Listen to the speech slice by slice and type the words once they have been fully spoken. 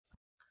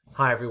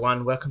Hi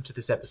everyone, welcome to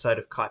this episode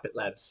of Keipert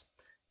Labs.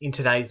 In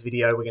today's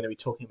video we're going to be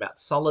talking about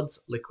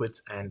solids,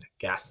 liquids and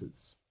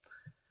gases.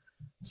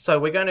 So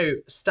we're going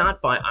to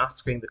start by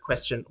asking the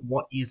question,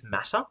 what is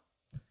matter?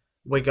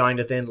 We're going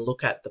to then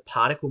look at the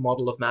particle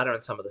model of matter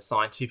and some of the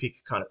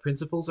scientific kind of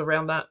principles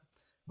around that.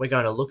 We're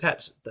going to look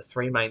at the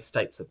three main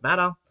states of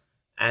matter,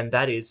 and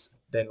that is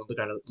then we're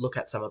going to look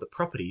at some of the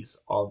properties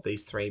of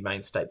these three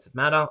main states of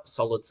matter: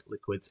 solids,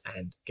 liquids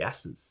and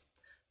gases.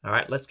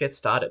 Alright, let's get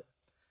started.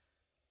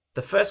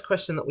 The first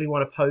question that we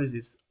want to pose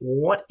is,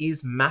 what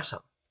is matter?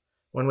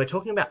 When we're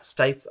talking about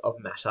states of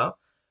matter,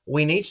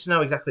 we need to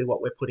know exactly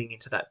what we're putting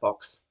into that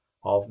box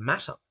of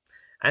matter.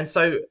 And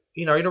so,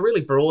 in a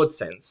really broad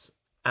sense,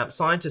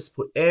 scientists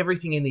put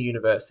everything in the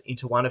universe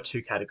into one of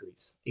two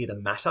categories, either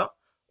matter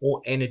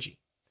or energy.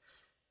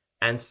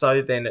 And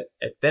so then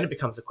it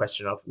becomes a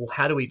question of, well,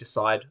 how do we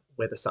decide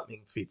whether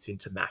something fits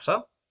into matter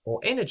or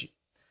energy?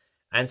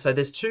 And so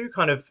there's two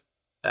kind of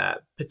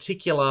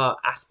particular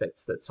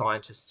aspects that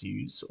scientists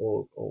use,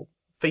 or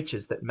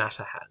features that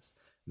matter has.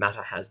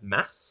 Matter has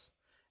mass,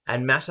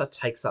 and matter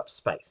takes up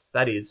space.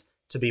 That is,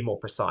 to be more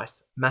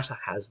precise, matter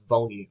has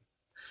volume.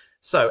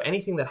 So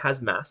anything that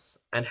has mass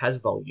and has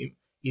volume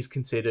is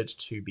considered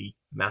to be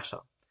matter.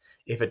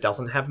 If it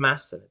doesn't have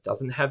mass and it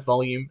doesn't have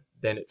volume,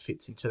 then it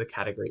fits into the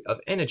category of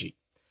energy.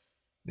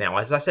 Now,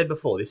 as I said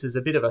before, this is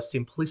a bit of a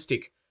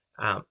simplistic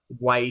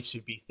way to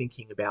be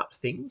thinking about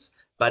things,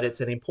 but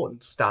it's an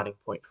important starting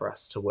point for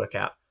us to work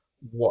out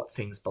what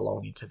things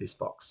belong into this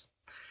box.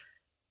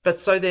 But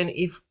so then,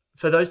 if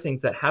for those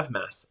things that have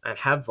mass and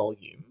have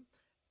volume,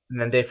 and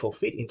then therefore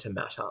fit into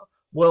matter,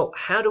 well,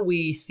 how do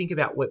we think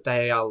about what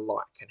they are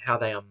like and how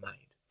they are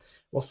made?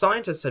 Well,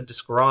 scientists have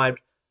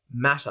described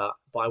matter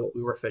by what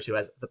we refer to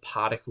as the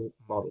particle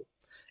model.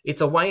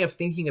 It's a way of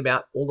thinking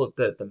about all of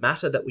the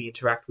matter that we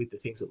interact with, the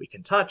things that we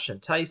can touch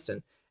and taste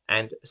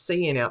and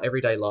see in our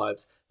everyday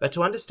lives, but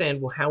to understand,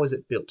 well, how is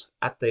it built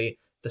at the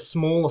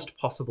smallest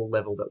possible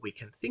level that we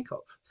can think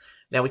of.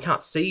 Now, we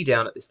can't see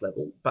down at this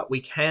level, but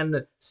we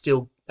can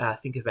still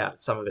think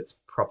about some of its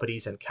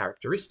properties and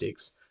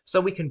characteristics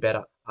so we can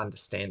better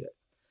understand it.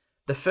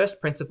 The first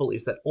principle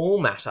is that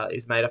all matter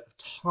is made up of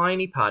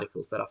tiny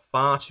particles that are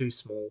far too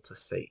small to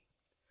see.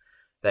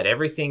 That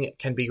everything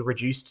can be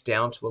reduced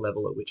down to a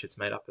level at which it's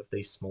made up of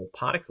these small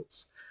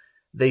particles.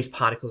 These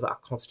particles are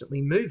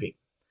constantly moving.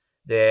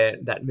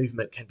 That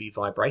movement can be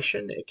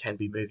vibration, it can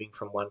be moving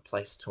from one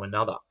place to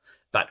another,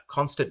 but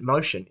constant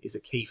motion is a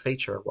key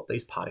feature of what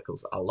these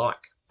particles are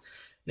like.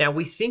 Now,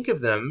 we think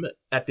of them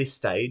at this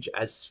stage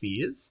as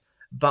spheres,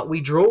 but we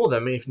draw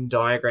them in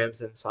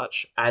diagrams and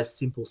such as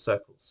simple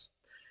circles.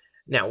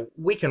 Now,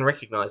 we can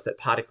recognize that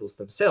particles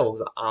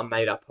themselves are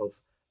made up of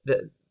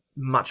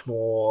much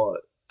more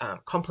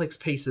complex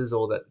pieces,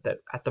 or that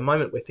at the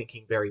moment we're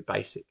thinking very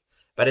basic.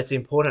 But it's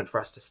important for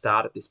us to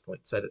start at this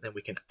point so that then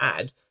we can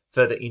add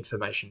further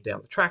information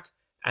down the track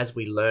as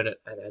we learn it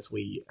and as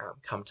we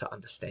come to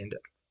understand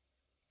it.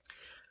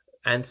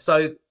 And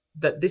so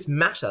that this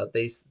matter,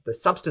 the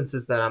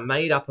substances that are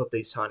made up of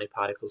these tiny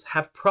particles,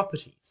 have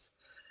properties.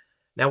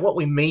 Now, what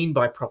we mean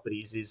by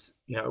properties is,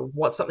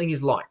 what something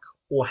is like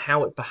or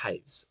how it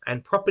behaves.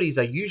 And properties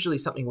are usually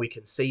something we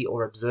can see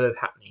or observe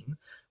happening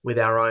with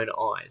our own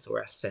eyes or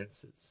our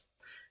senses.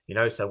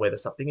 So whether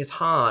something is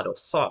hard or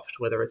soft,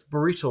 whether it's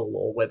brittle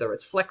or whether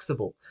it's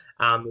flexible,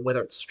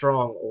 whether it's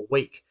strong or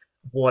weak,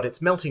 what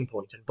its melting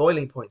point and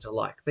boiling point are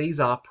like. These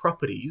are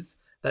properties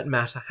that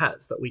matter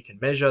has, that we can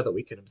measure, that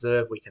we can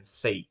observe, we can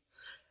see.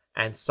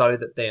 And so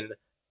that then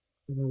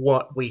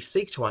what we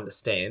seek to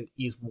understand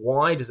is,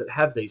 why does it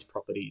have these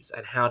properties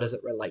and how does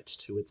it relate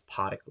to its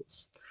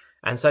particles?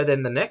 And so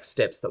then the next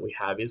steps that we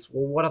have is,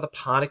 well, what are the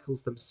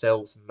particles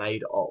themselves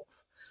made of?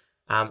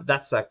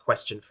 That's a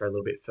question for a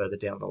little bit further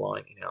down the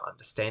line in our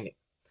understanding.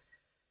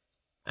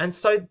 And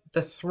so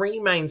the three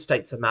main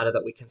states of matter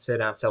that we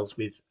concern ourselves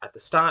with at the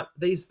start,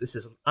 this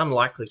is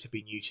unlikely to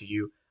be new to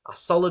you, are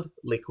solid,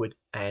 liquid,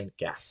 and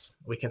gas.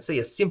 We can see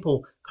a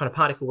simple kind of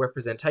particle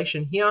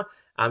representation here,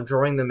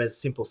 drawing them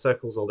as simple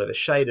circles, although they're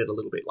shaded a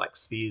little bit like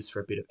spheres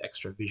for a bit of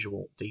extra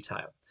visual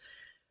detail.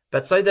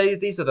 But so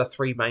these are the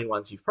three main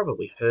ones you've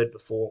probably heard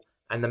before,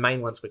 and the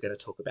main ones we're going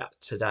to talk about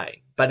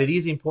today. But it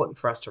is important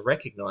for us to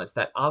recognize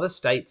that other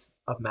states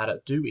of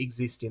matter do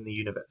exist in the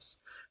universe.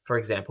 For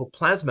example,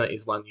 plasma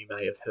is one you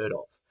may have heard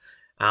of.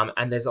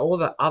 And there's all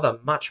the other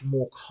much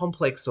more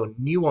complex or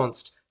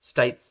nuanced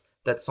states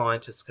that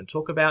scientists can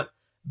talk about,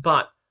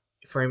 but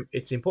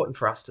it's important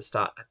for us to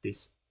start at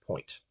this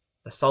point: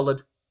 the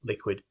solid,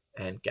 liquid,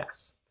 and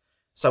gas.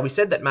 So we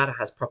said that matter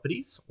has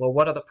properties. Well,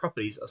 what are the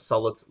properties of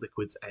solids,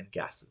 liquids, and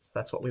gases?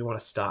 That's what we want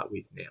to start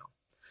with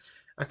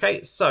now.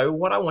 Okay, so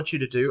what I want you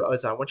to do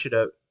is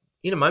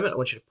in a moment, I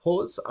want you to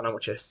pause and I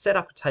want you to set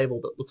up a table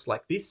that looks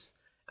like this,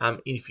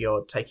 if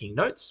you're taking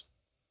notes.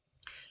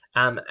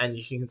 And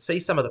you can see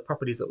some of the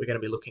properties that we're going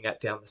to be looking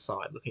at down the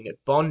side, looking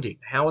at bonding.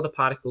 How are the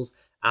particles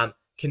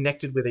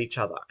connected with each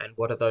other, and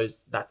what are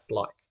that's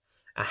like?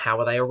 How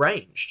are they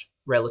arranged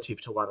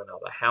relative to one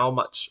another? How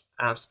much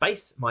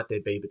space might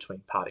there be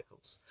between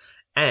particles?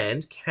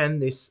 And can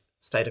this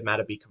state of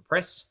matter be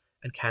compressed,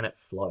 and can it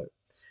flow?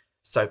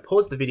 So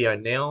pause the video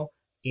now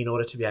in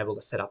order to be able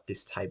to set up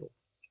this table.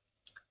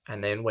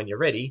 And then when you're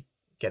ready,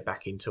 get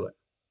back into it.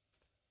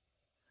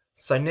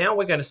 So now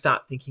we're going to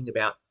start thinking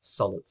about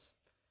solids.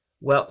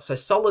 Well, so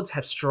solids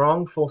have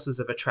strong forces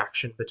of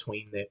attraction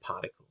between their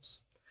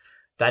particles.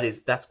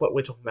 That's what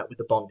we're talking about with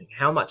the bonding.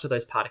 How much are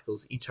those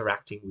particles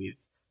interacting with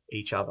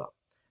each other?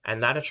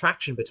 And that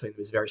attraction between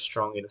them is very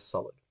strong in a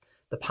solid.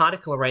 The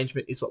particle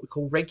arrangement is what we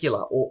call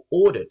regular, or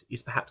ordered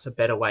is perhaps a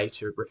better way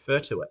to refer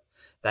to it.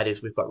 That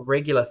is, we've got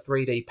regular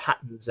 3D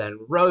patterns and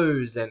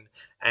rows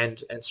and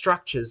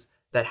structures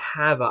that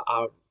have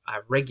a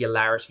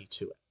regularity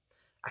to it,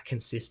 a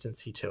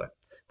consistency to it.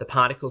 The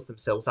particles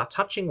themselves are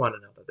touching one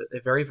another, that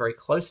they're very, very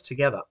close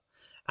together.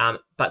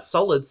 But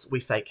solids,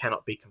 we say,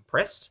 cannot be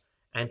compressed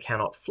and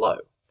cannot flow,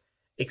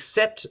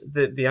 except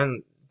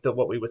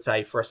what we would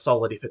say for a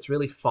solid, if it's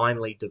really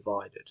finely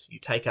divided. You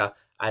take a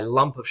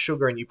lump of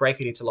sugar and you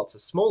break it into lots of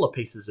smaller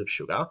pieces of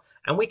sugar,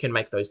 and we can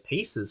make those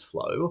pieces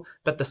flow,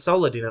 but the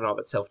solid in and of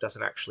itself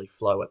doesn't actually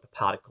flow at the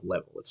particle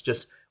level. It's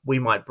just we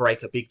might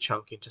break a big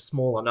chunk into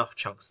small enough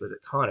chunks that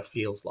it kind of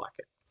feels like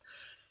it.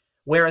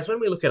 Whereas when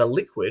we look at a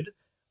liquid,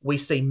 we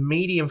see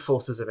medium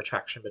forces of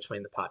attraction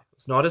between the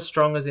particles. Not as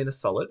strong as in a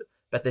solid,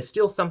 but there's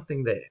still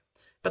something there.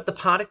 But the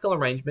particle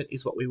arrangement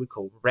is what we would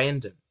call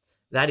random.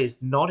 That is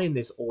not in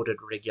this ordered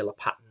regular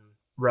pattern,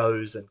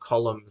 rows and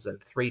columns and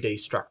 3D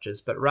structures,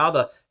 but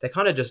rather they're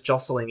kind of just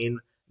jostling in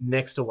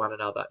next to one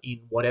another in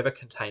whatever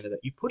container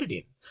that you put it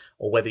in,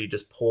 or whether you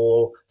just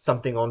pour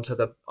something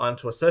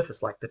onto a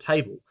surface like the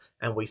table,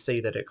 and we see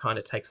that it kind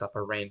of takes up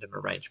a random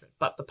arrangement.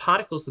 But the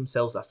particles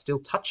themselves are still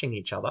touching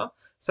each other,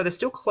 so they're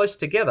still close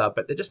together,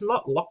 but they're just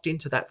not locked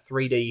into that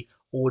 3D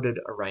ordered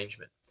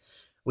arrangement.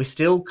 We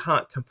still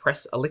can't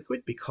compress a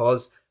liquid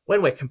because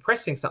when we're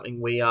compressing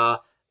something, we are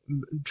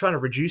trying to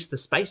reduce the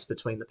space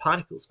between the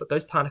particles, but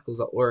those particles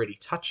are already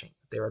touching.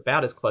 They're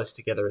about as close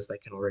together as they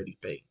can already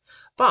be.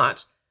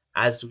 But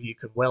as you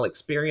can well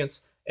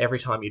experience every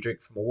time you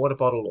drink from a water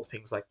bottle or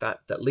things like that,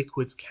 that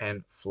liquids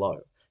can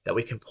flow, that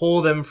we can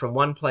pour them from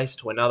one place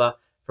to another,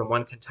 from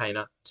one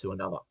container to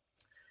another.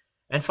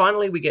 And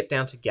finally, we get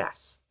down to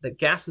gas. That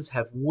gases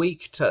have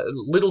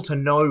little to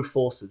no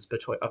forces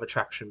of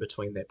attraction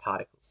between their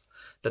particles.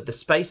 That the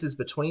spaces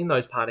between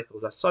those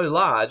particles are so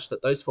large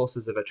that those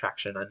forces of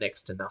attraction are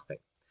next to nothing.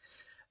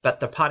 But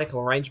the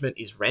particle arrangement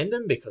is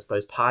random because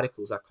those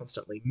particles are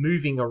constantly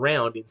moving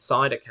around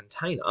inside a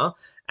container,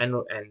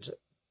 and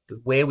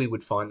where we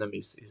would find them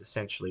is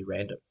essentially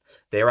random.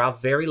 There are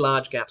very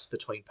large gaps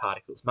between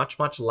particles, much,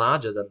 much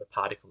larger than the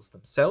particles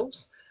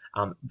themselves.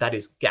 That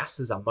is,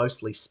 gases are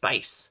mostly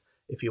space,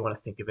 if you want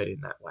to think of it in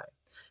that way,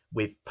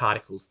 with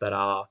particles that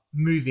are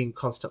moving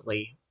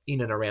constantly in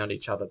and around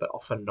each other, but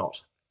often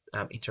not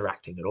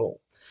interacting at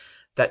all.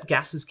 That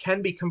gases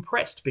can be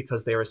compressed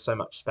because there is so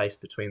much space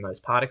between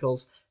those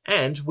particles,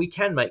 and we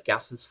can make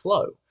gases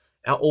flow.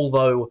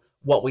 Although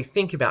what we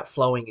think about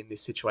flowing in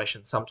this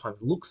situation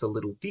sometimes looks a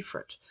little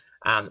different,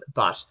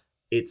 but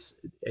it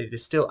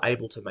is still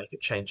able to make it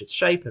change its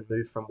shape and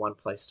move from one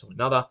place to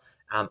another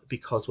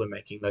because we're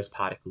making those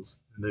particles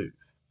move.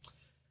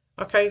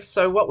 Okay,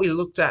 so what we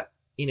looked at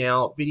in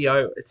our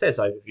video, it says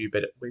overview,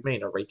 but we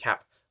mean a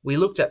recap. We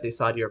looked at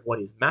this idea of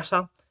what is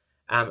matter.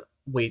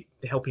 We're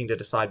helping to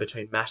decide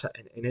between matter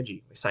and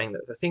energy. We're saying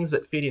that the things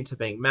that fit into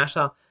being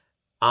matter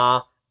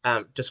are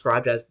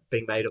described as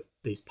being made of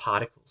these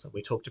particles, and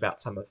we talked about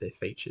some of their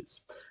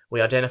features.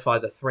 We identify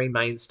the three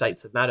main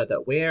states of matter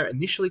that we're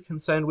initially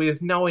concerned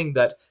with, knowing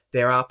that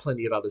there are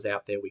plenty of others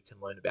out there we can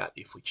learn about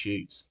if we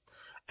choose.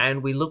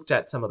 And we looked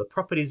at some of the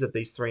properties of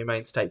these three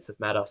main states of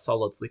matter: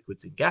 solids,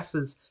 liquids, and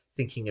gases,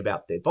 thinking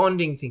about their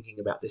bonding, thinking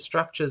about their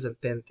structures, and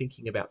then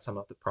thinking about some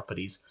of the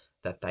properties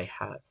that they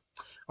have.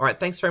 All right,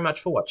 thanks very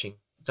much for watching.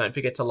 Don't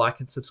forget to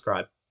like and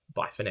subscribe.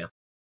 Bye for now.